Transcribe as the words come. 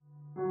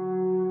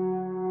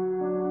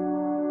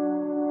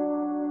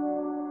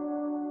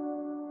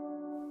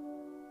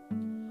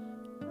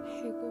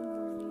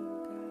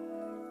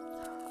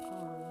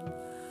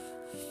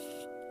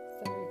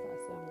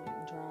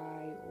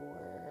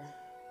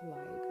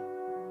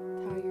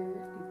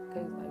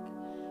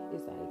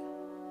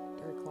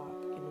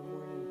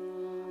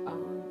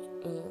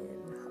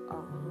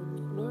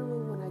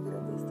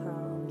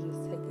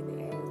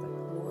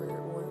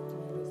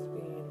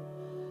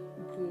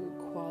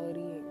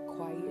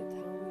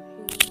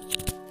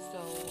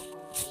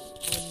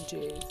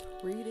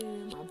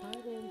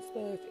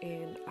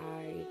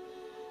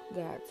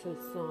to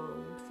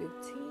Psalm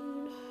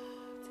 15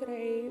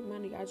 today.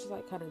 Money, I just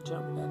like kind of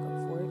jump back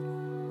and forth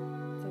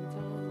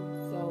sometimes.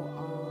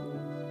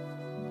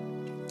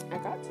 I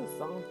got to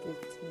Psalm 15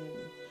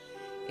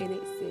 and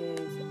it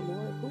says,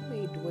 Lord, who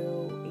may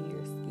dwell in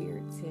your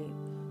scared tent?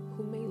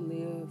 Who may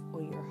live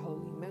on your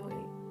holy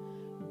mountain?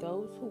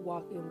 Those who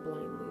walk in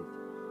blameless,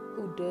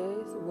 who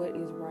does what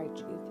is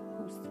righteous,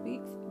 who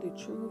speaks the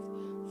truth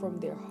from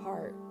their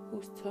heart,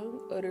 whose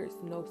tongue utters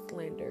no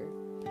slander,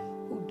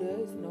 who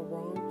does no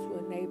wrong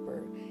to a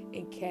neighbor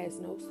and casts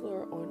no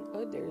slur on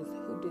others,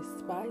 who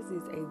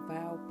despises a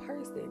vile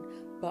person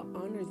but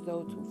honors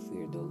those who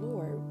fear the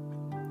Lord,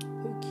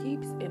 who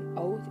keeps an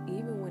oath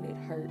even when it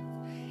hurts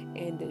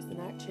and does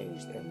not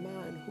change their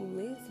mind, who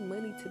lends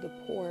money to the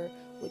poor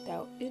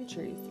without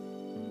interest,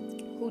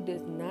 who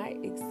does not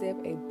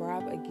accept a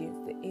bribe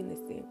against the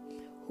innocent.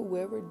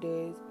 Whoever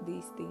does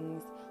these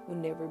things will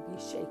never be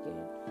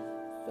shaken.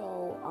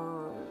 So,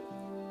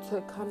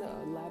 to kind of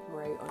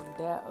elaborate on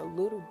that a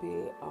little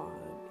bit,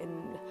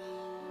 and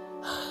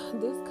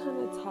this kind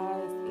of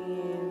ties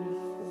in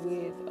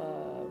with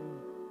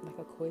like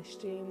a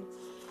question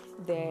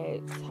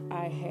that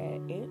I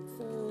had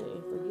answered,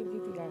 and forgive me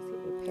if you guys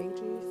hit the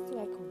pages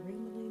like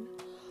rambling,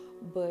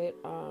 but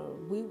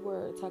we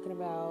were talking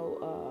about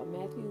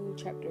Matthew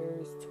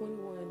chapters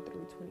 21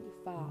 through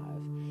 25,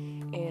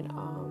 and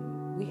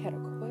we had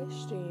a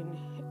question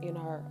in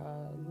our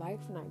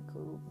Life Night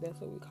group. That's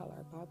what we call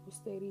our Bible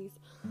studies.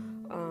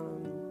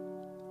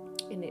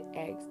 And it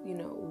asks,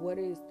 what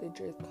is the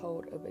dress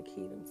code of a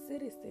kingdom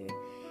citizen?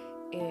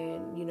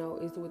 And,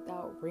 is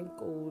without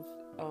wrinkles,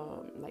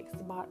 like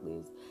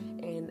spotless.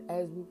 And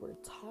as we were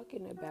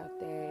talking about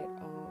that,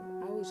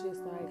 I was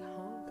just like,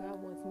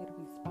 God wants me to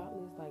be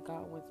spotless. Like,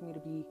 God wants me to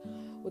be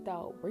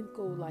without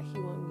wrinkle. Like, He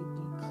wants me to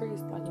be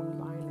crisp, like when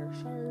you iron your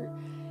shirt.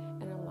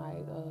 And I'm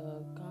like,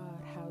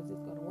 God, how's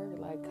this going to work?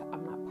 Like,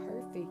 I'm not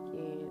perfect.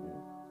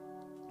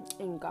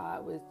 And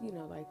God was,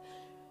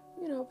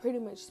 pretty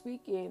much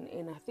speaking.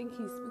 And I think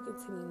He's speaking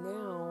to me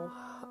now.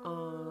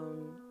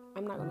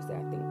 I'm not going to say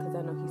I think, because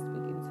I know He's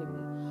speaking to me.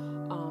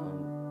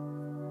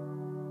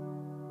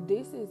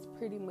 This is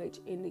pretty much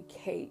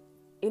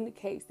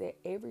indicates that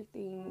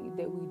everything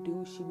that we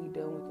do should be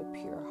done with a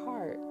pure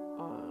heart,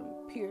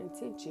 pure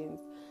intentions.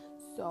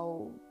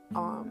 So,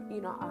 I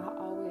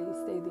always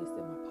say this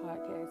in my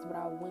podcast, but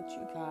I want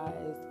you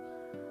guys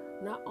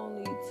not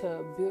only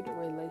to build a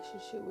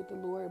relationship with the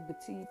Lord, but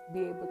to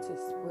be able to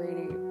spread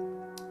it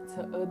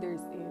to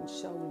others and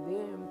show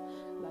them,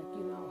 like,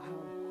 how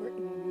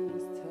important it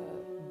is to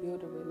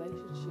build a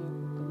relationship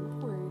with the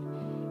Lord.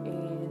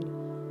 And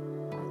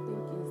I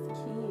think it's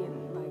key, and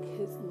like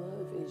His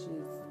love is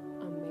just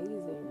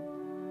amazing.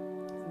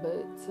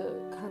 But to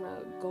kind of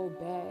go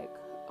back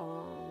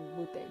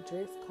with that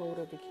dress code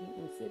of a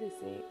kingdom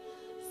citizen,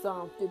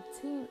 Psalm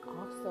 15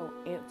 also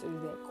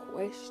answers that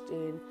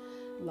question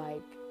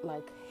like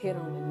head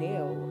on the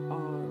nail,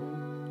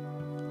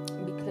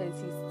 because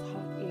He's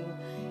talking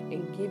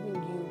and giving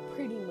you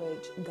pretty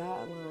much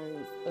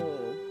guidelines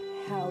of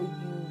how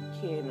you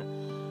can,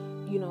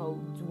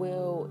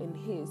 dwell in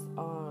His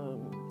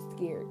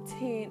scared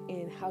tent,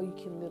 and how you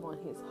can live on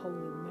His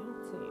holy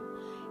mountain.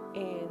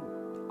 And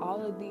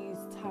all of these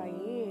tie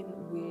in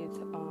with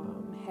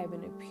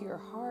having a pure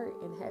heart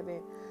and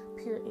having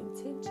pure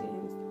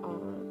intentions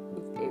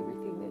with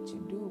everything that you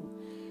do.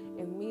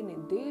 And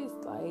meaning this,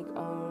 like,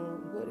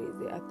 what is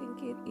it? I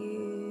think it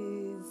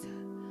is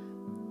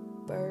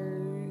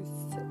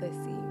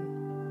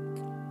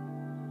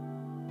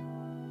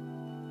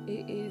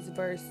it is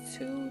verse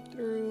 2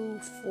 through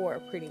 4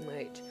 pretty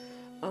much.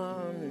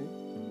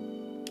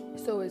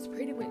 So it's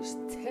pretty much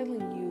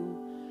telling you,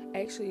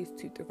 actually it's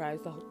 2 through 5,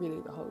 it's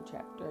really the whole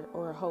chapter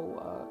or a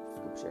whole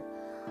scripture.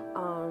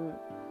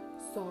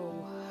 So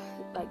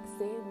like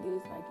saying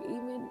this, like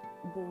even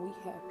when we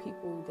have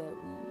people that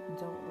we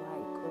don't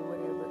like or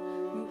whatever,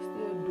 you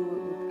still do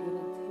it with good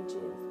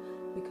intentions,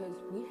 because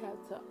we have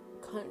to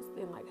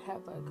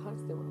have a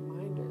constant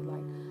reminder,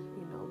 like,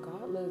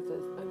 God loves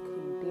us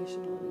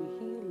unconditionally.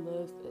 He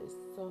loves us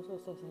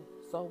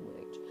so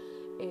much,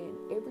 and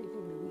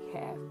everything that we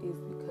have is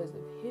because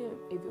of Him.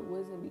 If it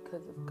wasn't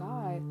because of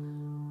God,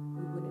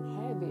 we wouldn't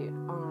have it.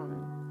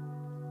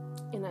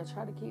 And I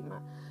try to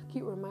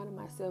keep reminding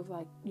myself,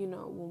 like,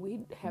 when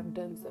we have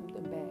done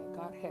something bad,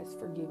 God has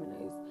forgiven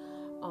us.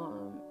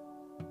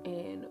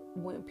 And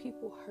when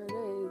people hurt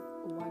us,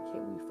 why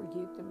can't we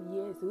forgive them?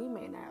 Yes, we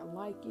may not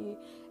like it,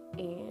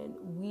 and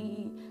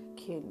we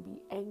can be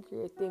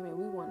angry at them, and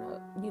we want to,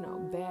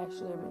 bash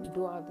them and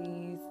do all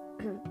these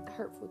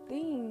hurtful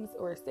things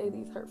or say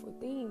these hurtful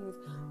things.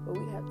 But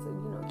we have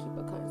to, keep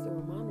a constant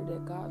reminder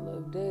that God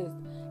loved us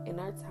in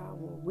our time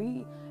when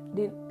we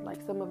didn't,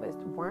 like, some of us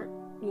weren't,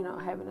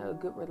 having a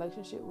good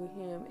relationship with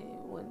Him,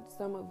 and when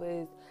some of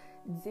us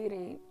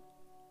didn't,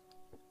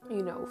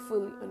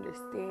 fully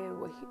understand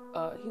what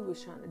he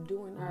was trying to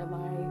do in our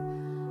life.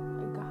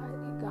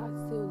 God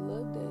still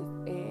loved us,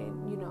 and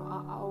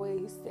I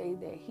always say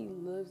that He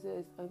loves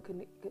us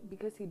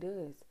because He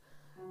does.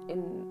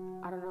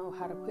 And I don't know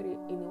how to put it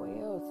anyway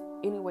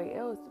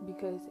else,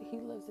 because he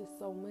loves us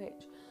so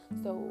much.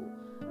 So,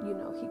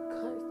 he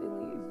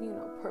constantly is,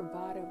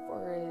 providing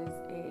for us,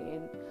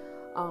 and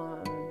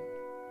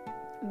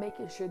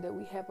making sure that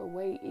we have a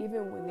way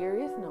even when there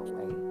is no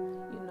way,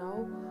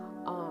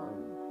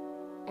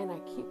 and I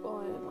keep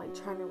on like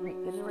trying to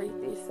reiterate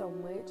this so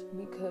much,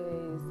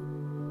 because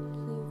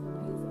he is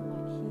amazing.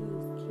 Like, he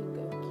is King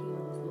of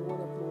Kings, Lord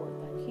of Lords.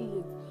 Like, he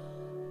is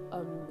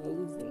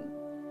amazing.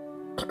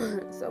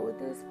 So with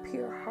this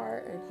pure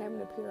heart, and having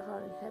a pure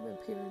heart, and having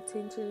pure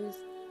intentions,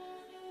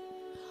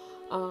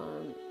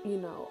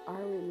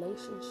 our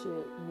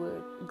relationship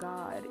with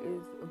God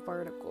is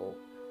vertical,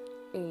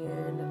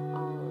 and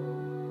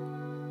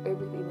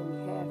everything that we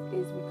have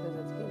is because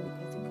of him,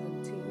 because he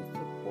continues to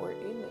pour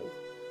in us.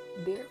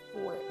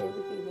 Therefore,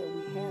 everything that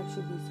we have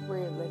should be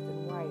spread left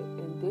and right.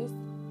 And this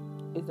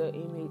is an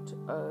image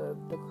of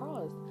the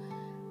cross.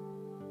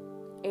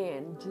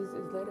 And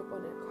Jesus laid up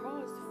on that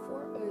cross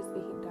for us,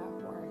 and he died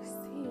for our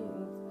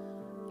sins.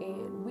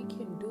 And we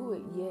can do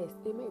it. Yes,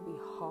 it may be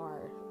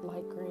hard.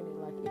 Like, granted,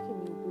 like, it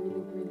can be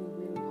really, really,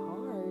 really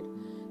hard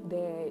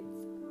that,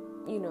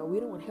 we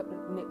don't want to help the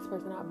next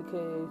person out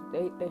because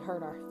they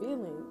hurt our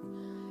feelings.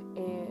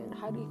 And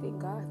how do you think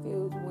God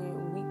feels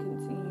when we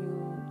continue,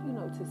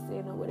 to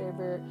sin or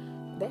whatever?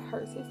 That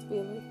hurts his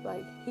feelings.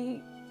 Like,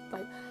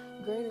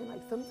 granted,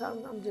 like,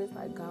 sometimes I'm just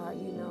like, God,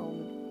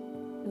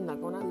 like,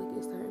 when I look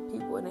at certain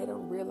people and they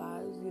don't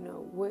realize,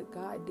 what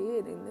God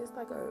did, and it's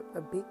like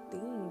a big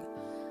thing,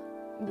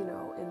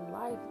 in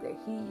life, that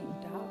he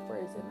died for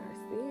us in our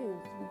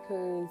sins.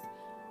 Because,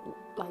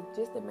 like,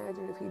 just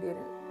imagine if he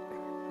didn't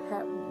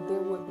have,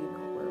 there would be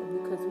no world,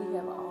 because we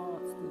have all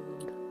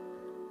sinned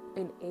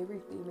in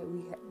everything that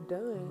we have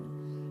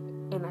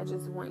done. And I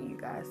just want you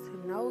guys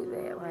to know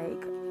that,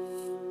 like,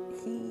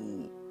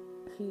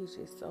 he's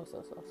just so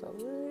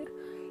good.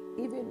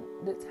 Even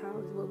the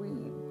times where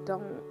we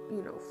don't,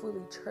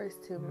 fully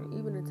trust him, and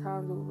even the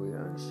times where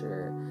we're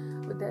unsure.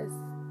 But that's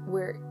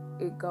where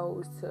it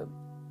goes to,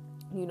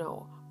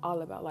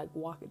 all about, like,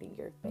 walking in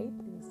your faith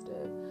and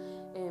stuff.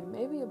 And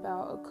maybe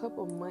about a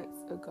couple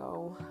months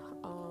ago,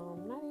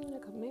 not even a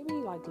couple, maybe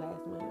like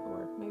last month,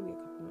 or maybe a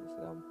couple months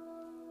ago,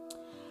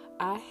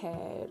 I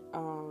had,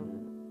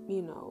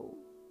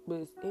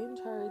 was in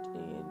church,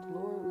 and the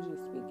Lord was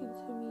just speaking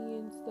to me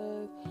and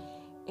stuff.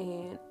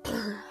 And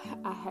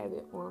I have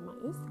it on my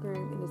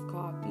Instagram, and it's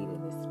called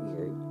Feeding the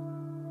Spirit.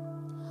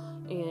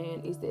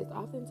 And it says,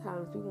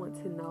 oftentimes we want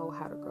to know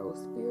how to grow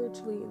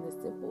spiritually, and the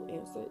simple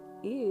answer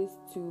is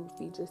to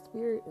feed your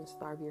spirit and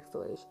starve your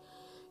flesh.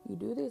 You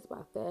do this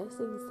by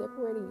fasting,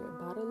 separating your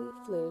bodily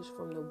flesh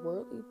from the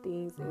worldly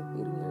things, and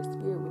feeding your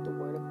spirit with the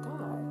word of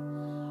God.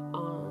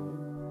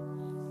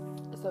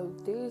 So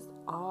this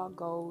all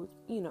goes,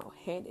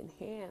 hand in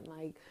hand.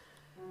 Like,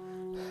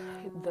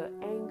 the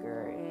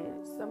anger,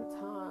 and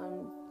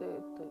sometimes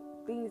the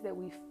things that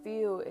we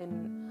feel,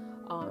 and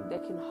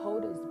that can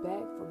hold us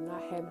back from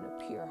not having a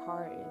pure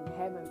heart and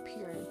having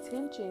pure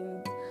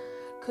intentions,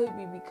 could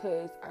be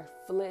because our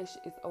flesh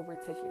is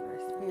overtaking our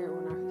spirit,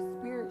 when our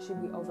spirit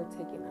should be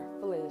overtaking our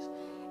flesh.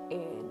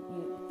 And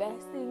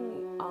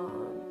fasting,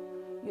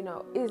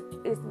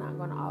 it's not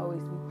going to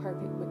always be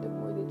perfect, but the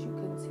more that you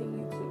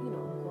continue to,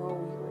 grow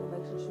your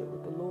relationship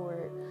with the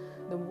Lord,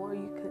 the more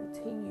you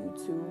continue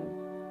to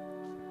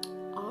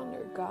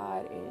honor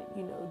God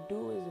and,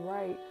 do is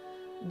right,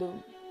 the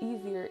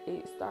easier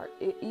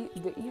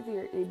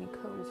it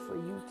becomes for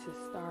you to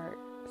start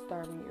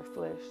starving your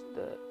flesh.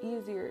 The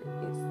easier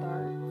it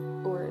starts,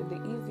 or the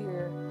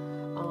easier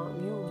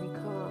you will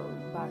become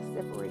by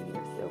separating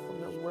yourself from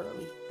the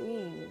worldly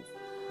things.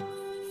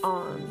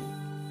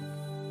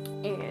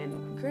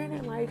 And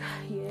granted, like,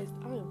 yes,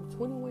 I am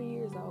 21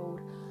 years old,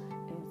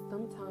 and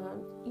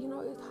sometimes,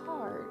 it's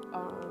hard.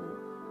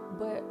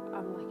 But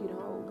I'm like,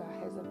 God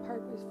has a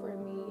purpose for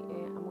me,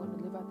 and I'm going to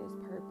live out this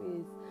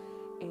purpose.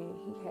 And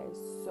he has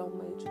so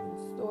much in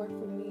store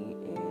for me,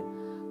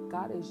 and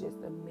God is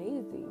just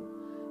amazing.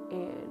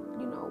 And,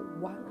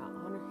 why not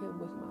honor him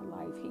with my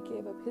life? He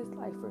gave up his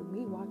life for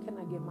me. Why can't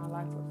I give my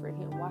life up for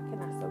him? Why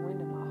can't I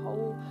surrender my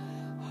whole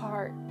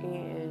heart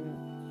and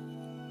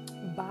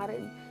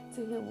body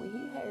to him when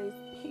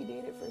he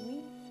did it for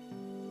me?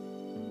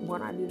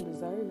 When I didn't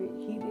deserve it,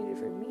 he did it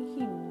for me.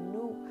 He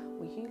knew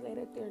when he laid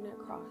up there in that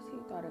cross, he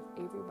thought of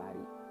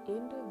everybody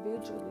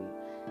individually.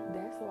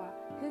 That's why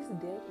his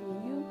death,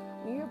 when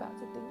you're about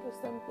to think of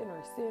something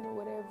or sin or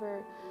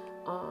whatever,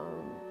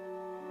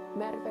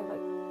 matter of fact,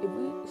 like, if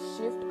we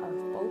shift our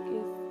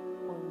focus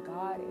on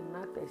God and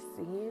not the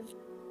sin,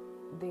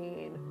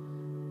 then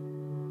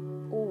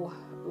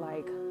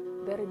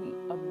that'd be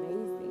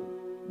amazing,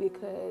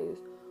 because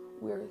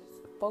we're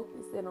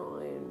focusing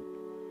on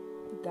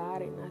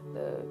God and not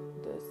the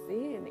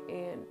sin.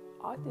 And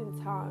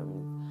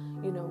oftentimes,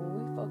 when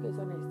we focus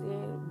on our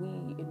sin, we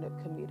end up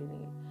committing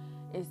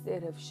it,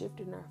 instead of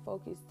shifting our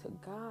focus to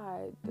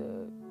God,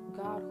 the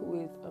God who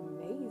is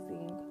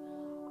amazing.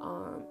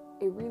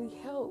 It really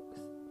helps.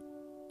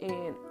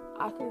 And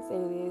I can say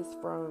this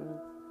from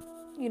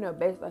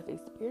based off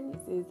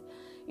experiences,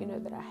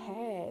 that I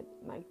had,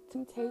 like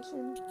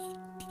temptation,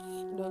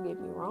 don't get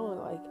me wrong,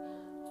 like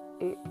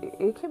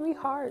it can be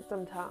hard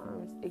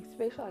sometimes,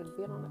 especially like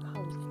being on the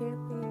college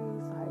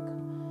campus, like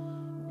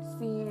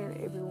seeing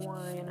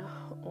everyone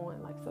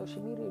on like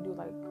social media do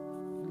like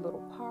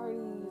little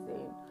parties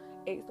and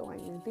X, Y,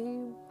 and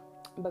Z.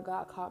 But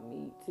God called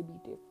me to be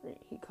different.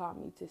 He called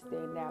me to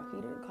stand out. He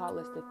didn't call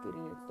us to fit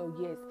in. So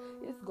yes,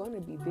 it's going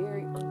to be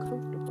very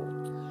uncomfortable.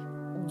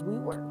 We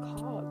weren't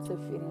called to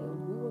fit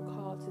in. We were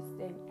called to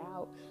stand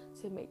out,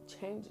 to make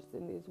changes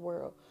in this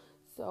world.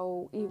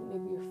 So even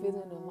if you're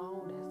feeling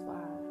alone, that's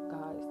fine.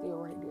 God is still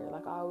right there.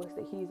 Like I always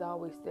say, He's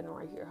always standing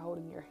right here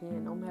holding your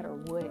hand no matter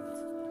what.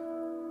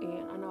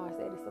 And I know I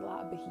say this a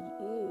lot, but He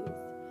is.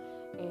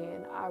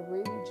 And I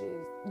really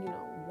just,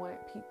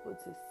 want people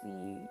to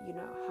see,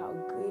 how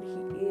good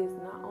He is,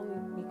 not only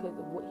because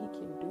of what He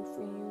can do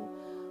for you,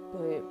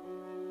 but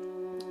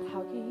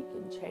how He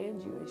can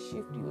change you and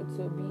shift you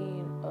into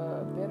being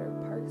a better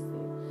person.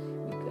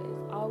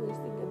 Because I always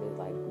think of it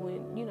like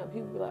when,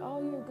 people be like,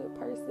 oh, you're a good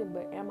person,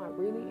 but am I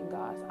really in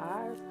God's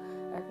eyes?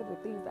 After the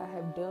things I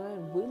have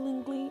done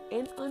willingly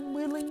and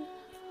unwilling,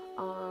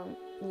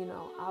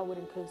 I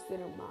wouldn't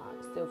consider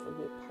myself a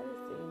good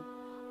person.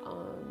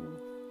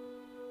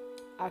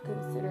 I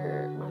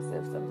consider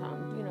myself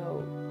sometimes,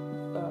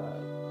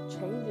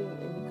 changing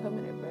and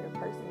becoming a better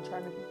person,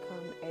 trying to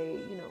become a,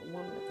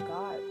 woman of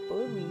God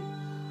fully.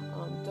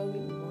 Don't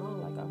get me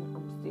wrong, like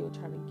I'm still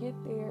trying to get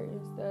there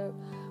and stuff,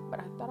 but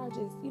I thought I'd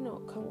just,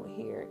 come on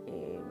here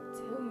and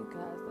tell you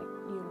guys, like,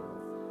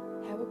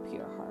 have a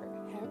pure heart,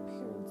 have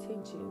pure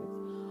intentions.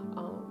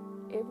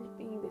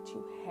 Everything that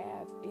you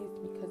have is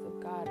because of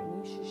God, and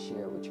you should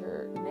share with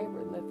your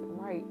neighbor left and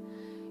right.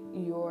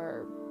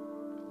 Your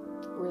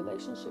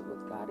relationship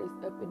with God is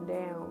up and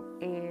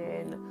down,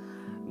 and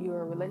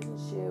your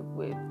relationship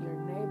with your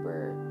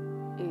neighbor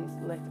is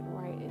left and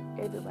right, and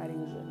everybody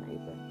is your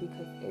neighbor,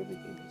 because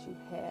everything that you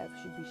have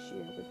should be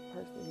shared with the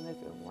person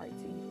left and right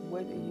to you,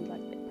 whether you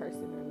like that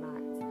person or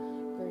not.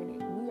 Granted,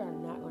 we are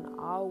not going to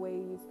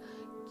always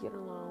get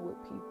along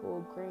with people.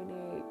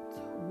 Granted,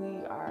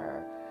 we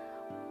are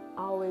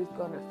always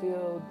going to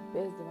feel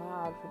the best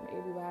vibe from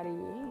everybody.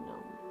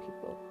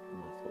 People,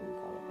 that's what we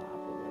call it,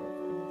 vibe, or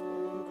whatever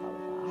we call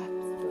it,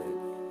 vibes, but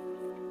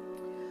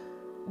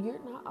you're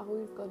not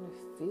always going to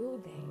feel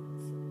that,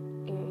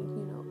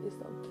 and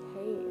it's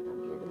okay. And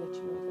I'm here to let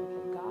you know it's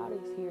okay. God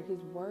is here.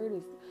 His word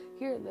is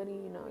here letting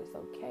you know it's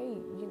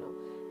okay.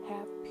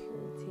 Have pure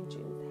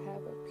intentions,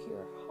 have a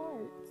pure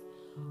heart.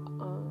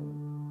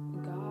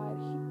 God,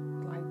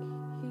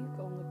 He's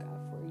gonna look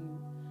out for you,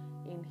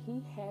 and He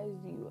has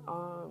you.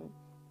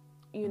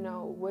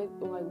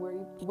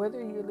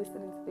 Whether you're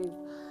listening to this,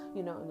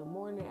 in the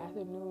morning,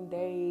 afternoon,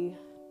 day,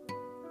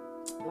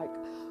 like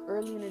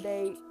early in the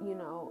day,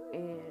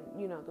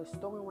 and the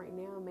storm right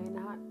now may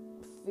not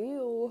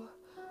feel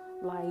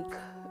like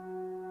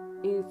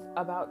it's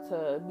about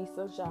to be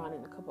sunshine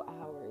in a couple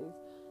hours,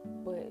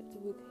 but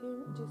with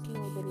Him, just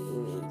know that it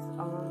is.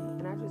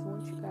 And I just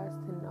want you guys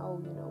to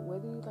know,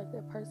 whether you like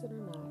that person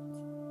or not,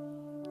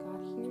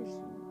 God hears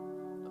you,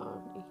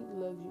 and He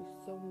loves you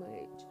so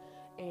much.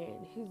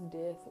 And His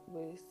death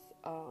was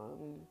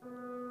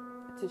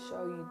to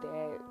show you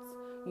that,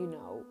 He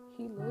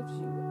loves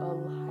you a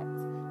lot.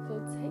 So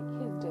take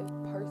His death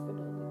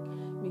personally,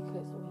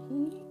 because when He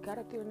got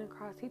up there on the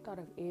cross, He thought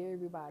of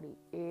everybody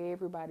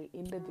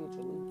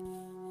individually,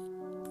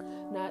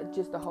 not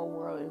just the whole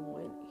world in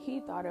one.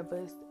 He thought of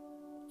us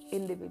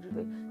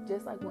individually.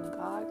 Just like when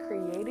God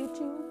created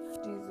you,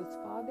 Jesus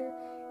Father,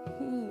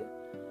 He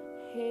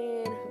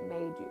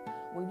handmade you.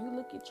 When you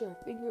look at your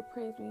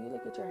fingerprints, when you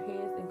look at your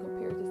hands and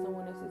compare it to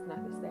someone else, it's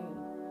not the same,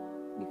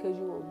 because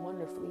you were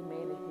wonderfully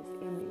made in His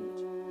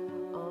image.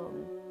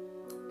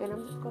 And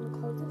I'm just going to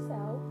close this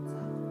out,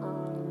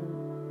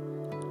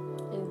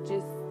 and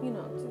just,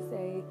 to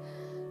say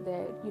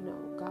that,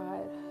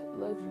 God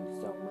loves you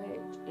so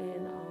much,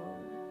 and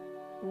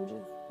I'm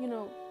just,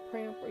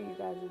 praying for you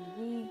guys this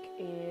week.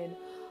 And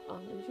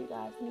if you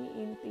guys need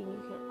anything,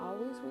 you can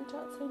always reach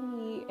out to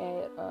me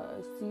at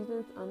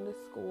seasons_,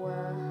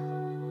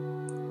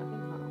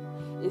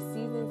 it's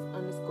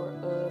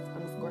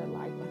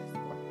seasons_of_life_.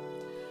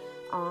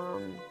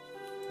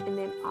 And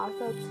then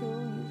also too,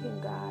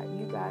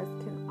 you guys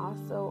can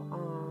also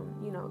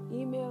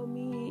email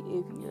me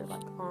if you're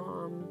like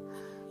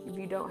if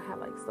you don't have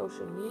like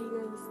social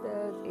media and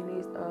stuff. It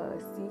is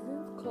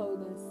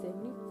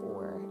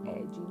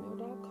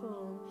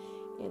seasonsclothing74@gmail.com.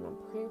 And I'm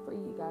praying for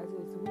you guys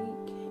this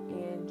week,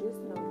 and just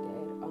know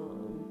that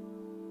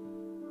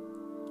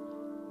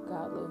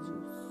God loves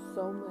you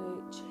so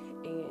much,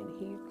 and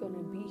He's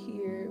gonna be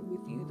here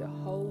with you the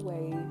whole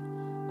way.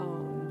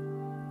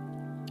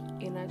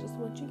 And I just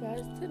want you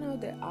guys to know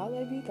that I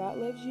love you, God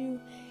loves you,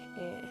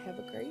 and have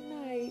a great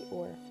night,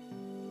 or